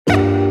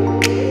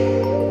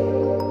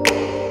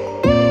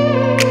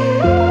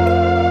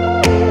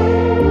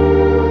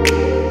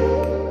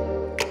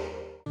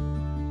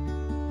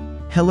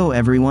Hello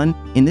everyone,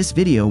 in this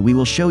video we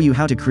will show you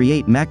how to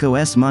create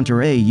macOS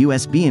Monterey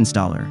USB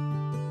Installer.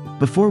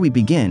 Before we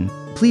begin,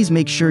 please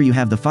make sure you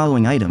have the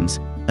following items: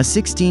 a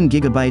 16GB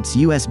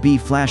USB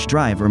flash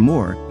drive or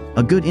more,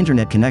 a good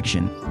internet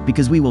connection,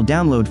 because we will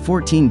download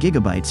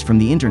 14GB from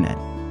the internet.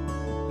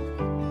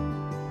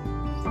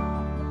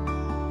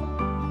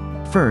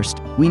 First,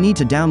 we need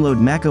to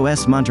download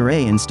macOS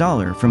Monterey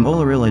Installer from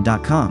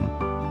Olarila.com.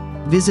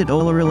 Visit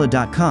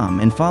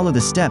Olarila.com and follow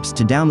the steps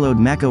to download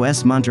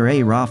macOS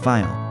Monterey RAW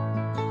file.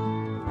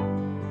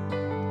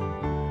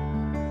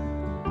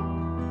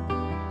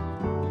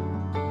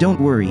 Don't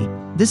worry,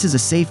 this is a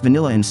safe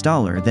vanilla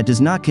installer that does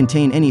not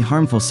contain any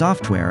harmful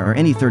software or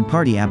any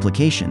third-party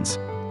applications.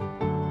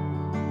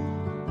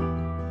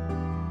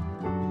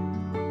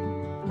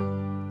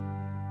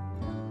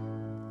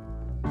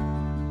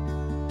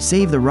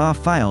 Save the RAW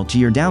file to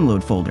your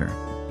download folder.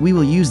 We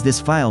will use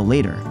this file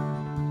later.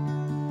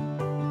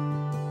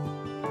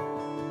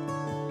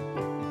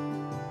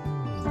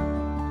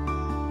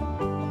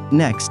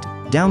 Next,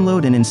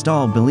 download and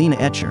install Balena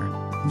Etcher.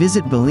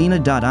 Visit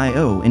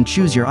balena.io and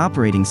choose your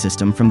operating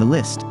system from the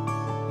list.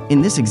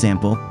 In this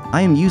example, I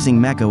am using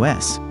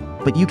macOS,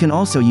 but you can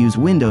also use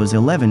Windows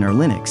 11 or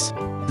Linux.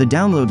 The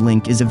download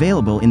link is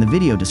available in the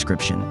video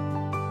description.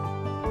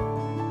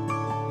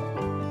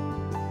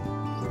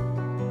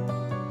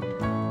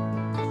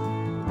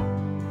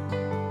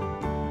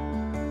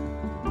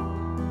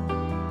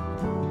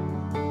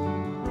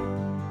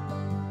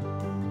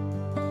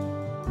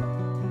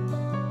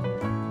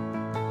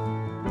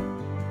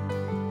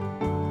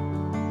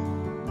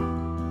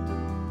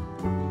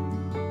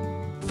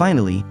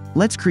 Finally,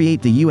 let's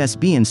create the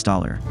USB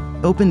installer.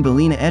 Open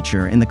Balena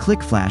Etcher and the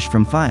Click Flash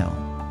from File.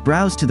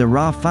 Browse to the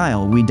RAW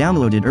file we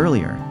downloaded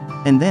earlier.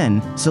 And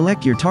then,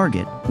 select your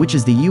target, which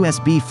is the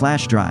USB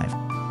flash drive.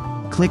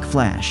 Click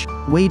Flash.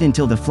 Wait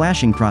until the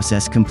flashing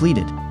process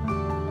completed.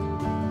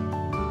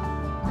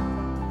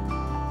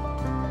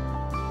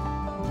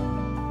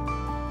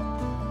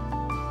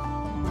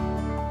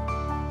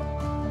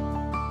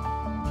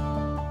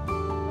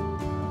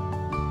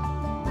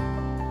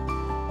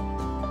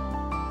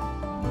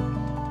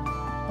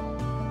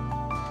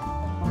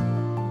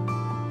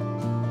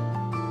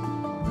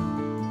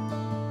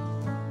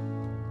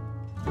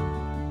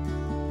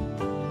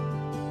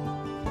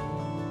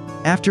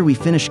 After we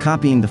finish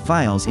copying the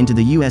files into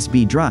the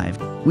USB drive,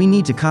 we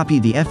need to copy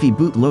the EFi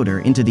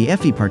bootloader into the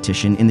EFi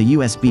partition in the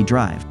USB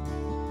drive.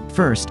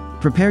 First,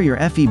 prepare your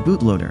EFi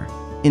bootloader.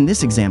 In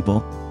this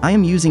example, I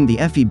am using the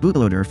EFi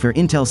bootloader for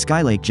Intel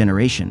Skylake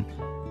generation.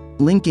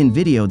 Link in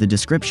video the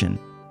description.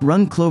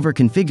 Run Clover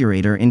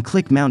Configurator and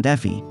click Mount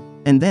EFi.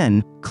 And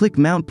then, click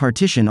Mount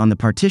Partition on the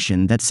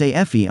partition that say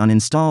EFi on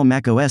Install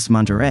macOS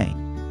Monterey.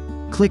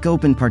 Click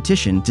Open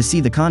Partition to see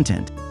the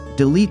content.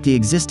 Delete the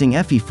existing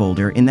EFi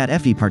folder in that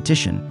EFi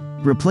partition.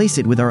 Replace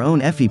it with our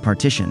own EFi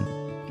partition.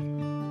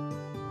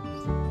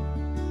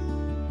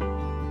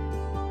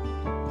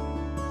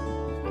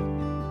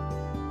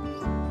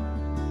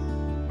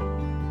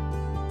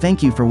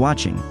 Thank you for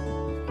watching.